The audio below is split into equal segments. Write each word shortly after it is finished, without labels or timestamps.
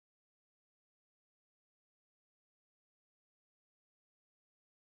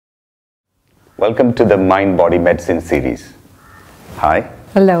Welcome to the Mind-Body Medicine series. Hi.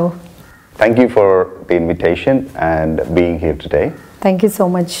 Hello. Thank you for the invitation and being here today. Thank you so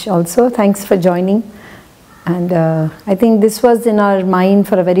much also. Thanks for joining. And I think this was in our mind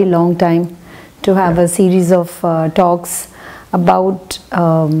for a very long time to have a series of talks about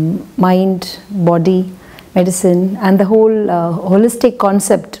mind, body, medicine and the whole holistic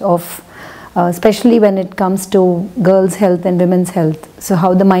concept of especially when it comes to girls' health and women's health. So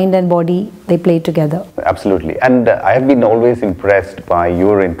how the mind and body, they play together. Absolutely. And I have been always impressed by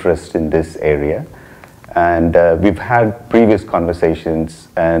your interest in this area. And we've had previous conversations,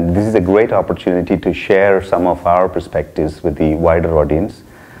 and this is a great opportunity to share some of our perspectives with the wider audience.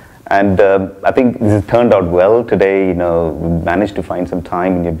 And I think this has turned out well today. We managed to find some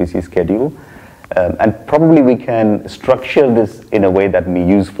time in your busy schedule. And probably we can structure this in a way that will be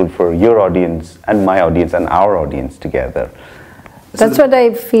useful for your audience and my audience and our audience together. That's what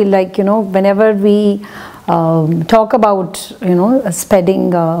I feel like, whenever we talk about,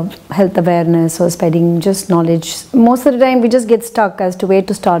 spreading health awareness or spreading just knowledge, most of the time we just get stuck as to where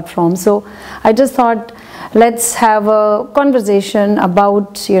to start from. So I just thought, let's have a conversation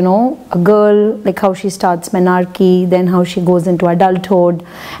about, a girl, like how she starts menarche, then how she goes into adulthood,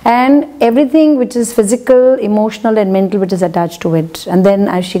 and everything which is physical, emotional and mental which is attached to it. And then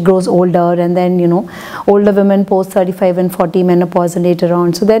as she grows older, and then, older women post 35 and 40, menopause and later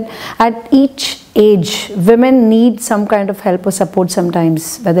on. So that at each age, women need some kind of help or support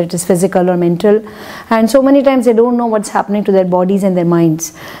sometimes, whether it is physical or mental. And so many times they don't know what's happening to their bodies and their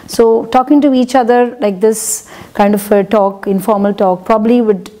minds. So talking to each other like this kind of a talk, informal talk, probably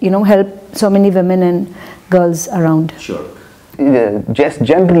would, help so many women and girls around. Sure. Just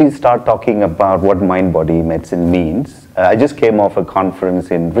generally start talking about what mind-body medicine means. I just came off a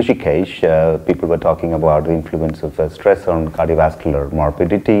conference in Rishikesh. People were talking about the influence of stress on cardiovascular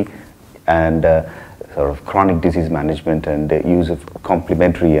morbidity and sort of chronic disease management and the use of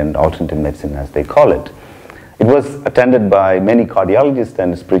complementary and alternative medicine, as they call it. It was attended by many cardiologists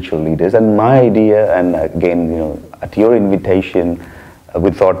and spiritual leaders, and my idea, and again, at your invitation, we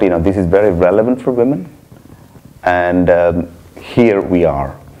thought, this is very relevant for women, and here we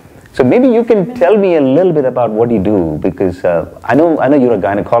are. So maybe you can tell me a little bit about what you do, because I know you're a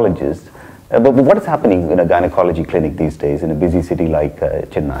gynecologist. But what is happening in a gynecology clinic these days in a busy city like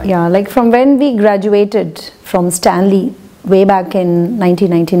Chennai? Yeah, like from when we graduated from Stanley way back in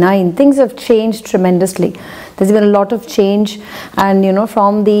 1999, things have changed tremendously. There's been a lot of change, and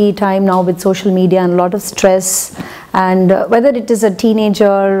from the time now with social media and a lot of stress, and whether it is a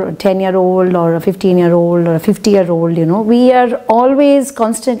teenager, a 10-year-old or a 15-year-old or a 50-year-old, we are always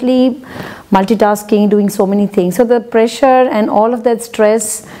constantly multitasking, doing so many things. So the pressure and all of that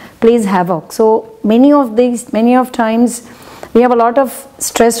stress plays havoc. So many of times we have a lot of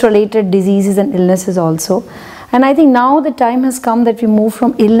stress related diseases and illnesses also. And I think now the time has come that we move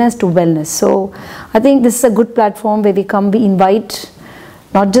from illness to wellness. So I think this is a good platform where we invite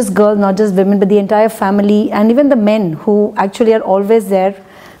not just girls, not just women, but the entire family and even the men who actually are always there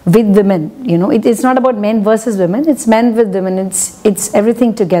with women. It's not about men versus women, it's men with women, it's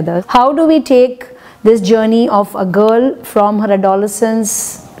everything together. How do we take this journey of a girl from her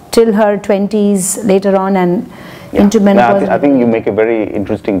adolescence till her 20s later on and into menopause? I think you make a very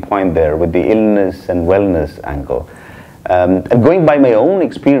interesting point there with the illness and wellness angle. And going by my own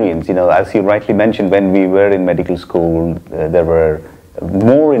experience, as you rightly mentioned, when we were in medical school, there were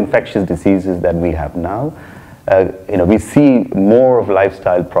more infectious diseases than we have now. We see more of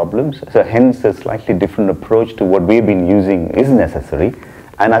lifestyle problems, so hence a slightly different approach to what we've been using is necessary.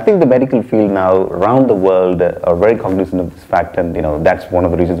 And I think the medical field now around the world are very cognizant of this fact, and that's one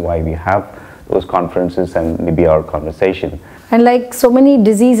of the reasons why we have those conferences and maybe our conversation. And like so many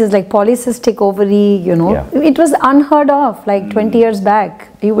diseases like polycystic ovary, it was unheard of like 20 years back.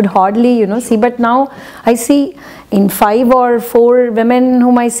 You would hardly, see, but now I see in 5 or 4 women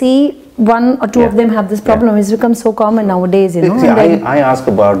whom I see, 1 or 2 of them have this problem. It's become so common nowadays, See, I ask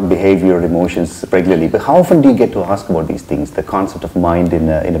about behavior, emotions regularly, but how often do you get to ask about these things, the concept of mind in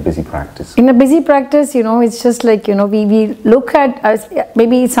a busy practice? In a busy practice, it's just like, we look at us,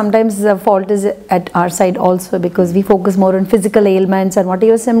 maybe sometimes the fault is at our side also, because we focus more on physical ailments and what are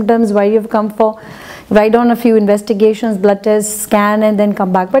your symptoms, why you've come for, write down a few investigations, blood tests, scan and then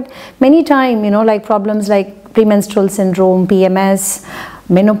come back. But many times, like problems like premenstrual syndrome, PMS,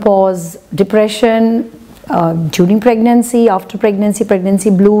 menopause, depression, during pregnancy, after pregnancy, pregnancy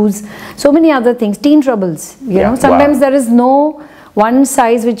blues, so many other things, teen troubles, sometimes there is no one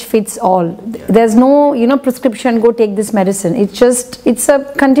size which fits all. There's no, you know, prescription, go take this medicine. It's just, it's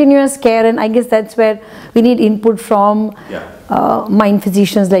a continuous care, and I guess that's where we need input from mind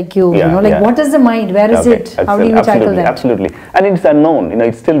physicians like you. You know, like what is the mind? Where is it? How do you tackle that? Absolutely. And it's unknown, you know,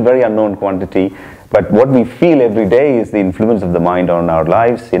 it's still very unknown quantity. But what we feel every day is the influence of the mind on our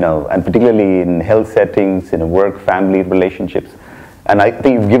lives, you know, and particularly in health settings, in work, family, relationships. And I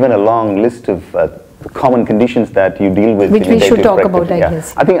think you've given a long list of common conditions that you deal with. Which we should talk about, I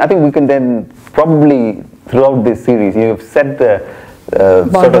guess. I think we can then probably, throughout this series, you have set the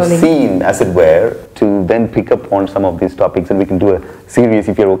sort of scene, as it were, to then pick up on some of these topics, and we can do a series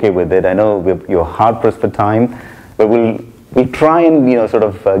if you're okay with it. I know you're hard pressed for time, but we'll try and, you know, sort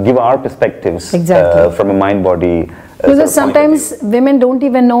of give our perspectives from a mind-body. Because sometimes women don't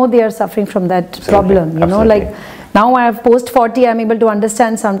even know they are suffering from that problem. You know, like now I have post 40, I'm able to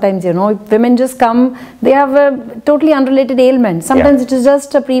understand sometimes. You know, if women just come, they have a totally unrelated ailment. Sometimes it is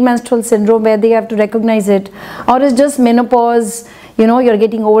just a premenstrual syndrome where they have to recognize it, or it's just menopause. You know, you're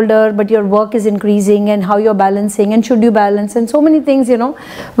getting older, but your work is increasing, and how you're balancing, and should you balance, and so many things, you know,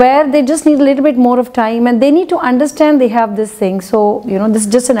 where they just need a little bit more of time, and they need to understand they have this thing. So, you know, this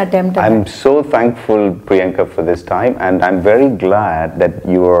is just an attempt. I'm so thankful, Priyanka, for this time, and I'm very glad that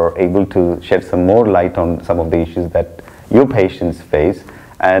you are able to shed some more light on some of the issues that your patients face,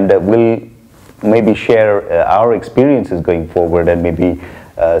 and we'll maybe share our experiences going forward, and maybe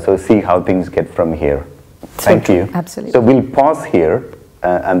so see how things get from here. Thank you. Absolutely. So we'll pause here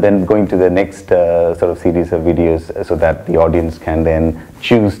and then go into the next sort of series of videos, so that the audience can then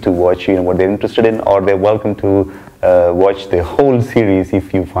choose to watch, you know, what they're interested in, or they're welcome to watch the whole series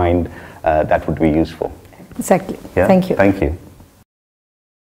if you find that would be useful. Exactly. Yeah? Thank you. Thank you.